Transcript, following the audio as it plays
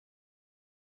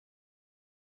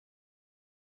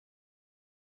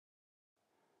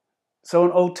So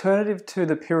an alternative to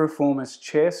the Piriformis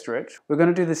chair stretch, we're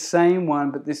going to do the same one,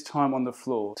 but this time on the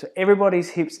floor. So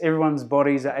everybody's hips, everyone's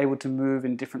bodies are able to move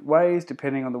in different ways,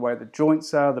 depending on the way the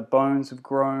joints are, the bones have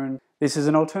grown. This is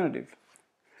an alternative.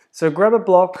 So grab a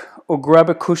block or grab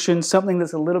a cushion, something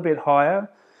that's a little bit higher,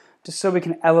 just so we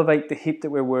can elevate the hip that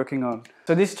we're working on.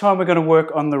 So this time we're going to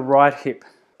work on the right hip.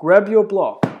 Grab your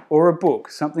block or a book,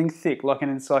 something thick like an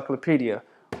encyclopedia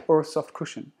or a soft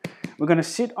cushion. We're going to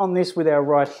sit on this with our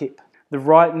right hip. The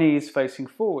right knee is facing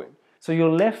forward. So your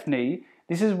left knee,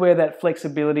 this is where that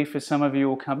flexibility for some of you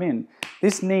will come in.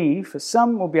 This knee, for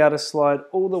some, will be able to slide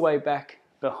all the way back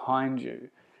behind you.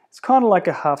 It's kind of like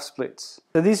a half splits.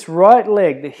 So this right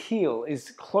leg, the heel,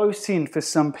 is close in for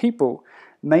some people.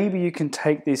 Maybe you can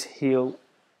take this heel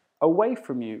away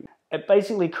from you. It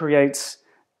basically creates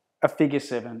a figure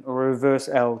 7 or a reverse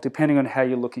L, depending on how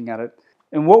you're looking at it.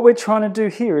 And what we're trying to do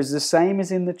here is the same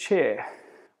as in the chair.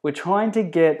 We're trying to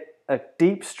get a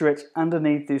deep stretch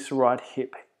underneath this right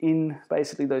hip in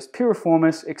basically those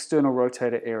piriformis external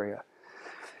rotator area.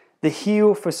 The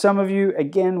heel, for some of you,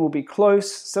 again, will be close.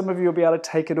 Some of you will be able to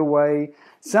take it away.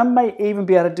 Some may even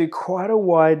be able to do quite a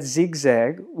wide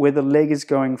zigzag where the leg is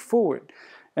going forward.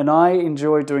 And I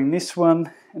enjoy doing this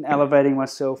one and elevating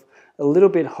myself a little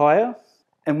bit higher.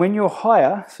 And when you're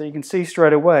higher, so you can see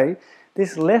straight away,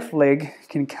 this left leg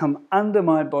can come under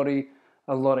my body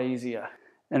a lot easier.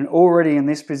 And already in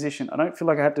this position, I don't feel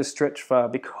like I have to stretch far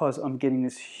because I'm getting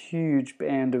this huge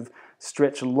band of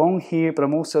stretch along here, but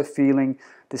I'm also feeling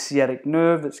the sciatic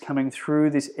nerve that's coming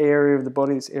through this area of the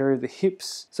body, this area of the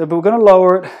hips. So, but we're going to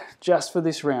lower it just for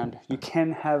this round. You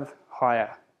can have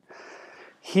higher.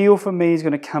 Heel for me is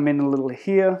going to come in a little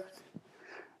here.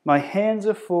 My hands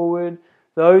are forward.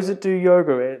 Those that do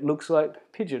yoga, it looks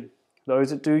like pigeon. Those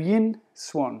that do yin,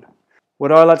 swan.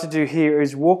 What I like to do here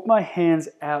is walk my hands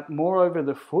out more over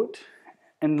the foot,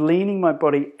 and leaning my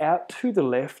body out to the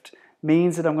left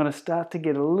means that I'm going to start to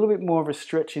get a little bit more of a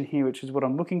stretch in here, which is what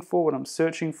I'm looking for, what I'm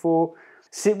searching for.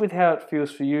 Sit with how it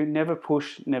feels for you. Never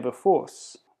push, never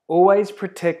force. Always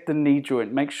protect the knee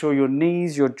joint. Make sure your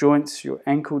knees, your joints, your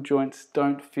ankle joints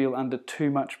don't feel under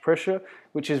too much pressure,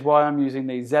 which is why I'm using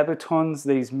these Zabatons,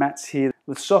 these mats here,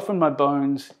 that soften my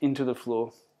bones into the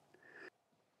floor.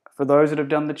 For those that have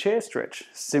done the chair stretch,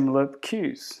 similar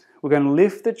cues. We're going to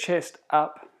lift the chest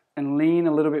up and lean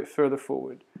a little bit further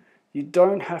forward. You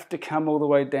don't have to come all the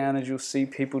way down, as you'll see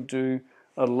people do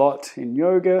a lot in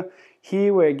yoga.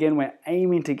 Here, we're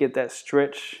aiming to get that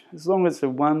stretch. As long as it's a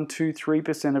 1, 2,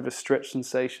 3% of a stretch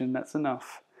sensation, that's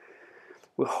enough.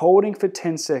 We're holding for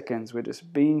 10 seconds. We're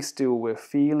just being still. We're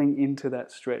feeling into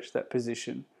that stretch, that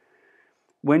position.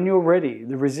 When you're ready,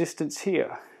 the resistance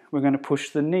here, we're going to push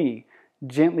the knee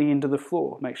gently into the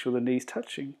floor. Make sure the knee's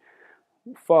touching.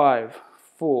 5,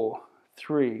 4,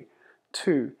 3,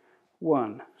 2,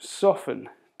 1. Soften.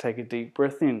 Take a deep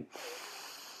breath in.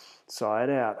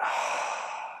 Side out.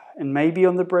 And maybe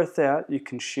on the breath out, you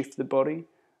can shift the body.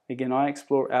 Again, I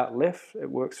explore out left.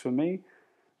 It works for me.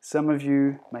 Some of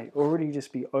you may already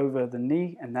just be over the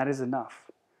knee, and that is enough.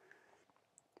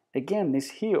 Again, this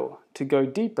heel, to go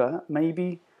deeper,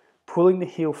 maybe pulling the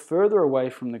heel further away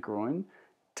from the groin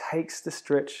takes the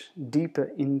stretch deeper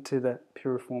into that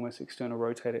piriformis external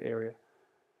rotator area.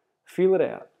 Feel it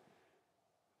out.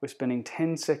 We're spending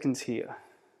 10 seconds here.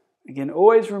 Again,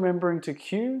 always remembering to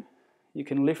cue. You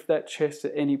can lift that chest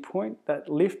at any point. That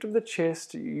lift of the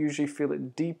chest, you usually feel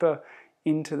it deeper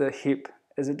into the hip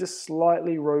as it just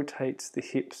slightly rotates the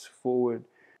hips forward.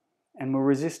 And we'll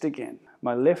resist again.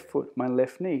 My left foot, my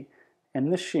left knee,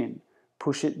 and the shin.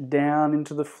 Push it down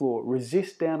into the floor.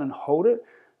 Resist down and hold it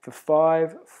for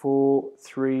 5, 4,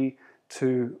 3,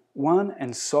 2, 1,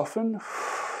 and soften.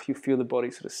 You feel the body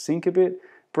sort of sink a bit.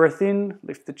 Breath in,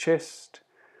 lift the chest,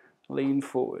 lean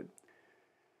forward.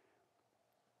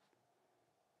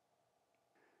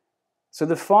 So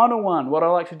the final one, what I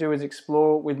like to do is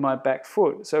explore with my back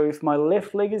foot. So if my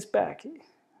left leg is back,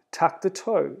 tuck the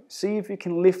toe. See if you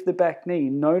can lift the back knee.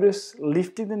 Notice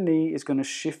lifting the knee is going to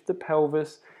shift the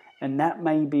pelvis, and that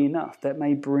may be enough. That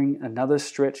may bring another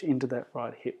stretch into that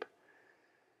right hip.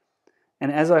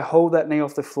 And as I hold that knee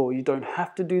off the floor, you don't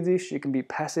have to do this. You can be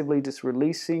passively just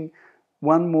releasing.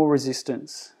 One more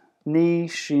resistance. Knee,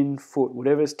 shin, foot,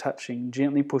 whatever's touching,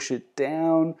 gently push it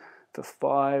down for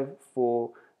 5,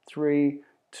 4, 3,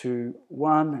 2,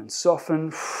 1, and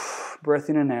soften. Breath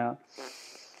in and out.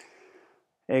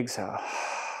 Exhale.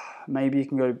 Maybe you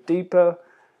can go deeper.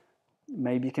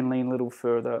 Maybe you can lean a little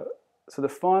further. So the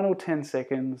final 10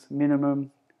 seconds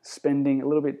minimum, spending a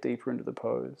little bit deeper into the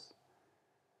pose.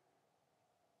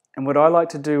 And what I like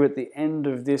to do at the end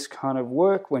of this kind of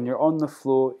work when you're on the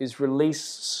floor is release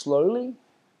slowly.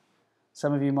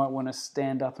 Some of you might want to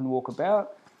stand up and walk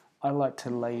about. I like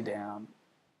to lay down.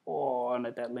 Oh, and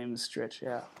let that limb stretch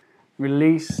out.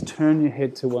 Release, turn your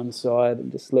head to one side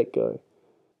and just let go.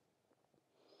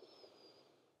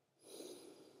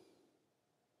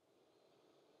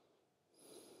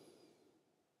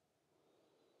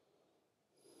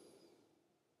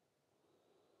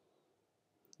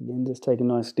 Again, just take a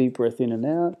nice deep breath in and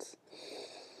out.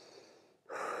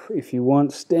 If you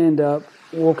want, stand up,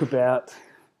 walk about.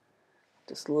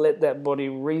 Just let that body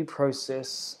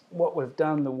reprocess what we've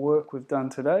done, the work we've done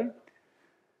today.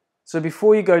 So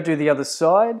before you go do the other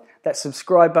side, that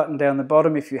subscribe button down the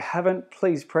bottom, if you haven't,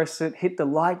 please press it. Hit the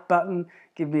like button,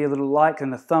 give me a little like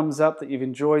and a thumbs up that you've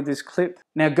enjoyed this clip.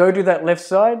 Now go do that left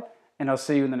side, and I'll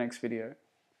see you in the next video.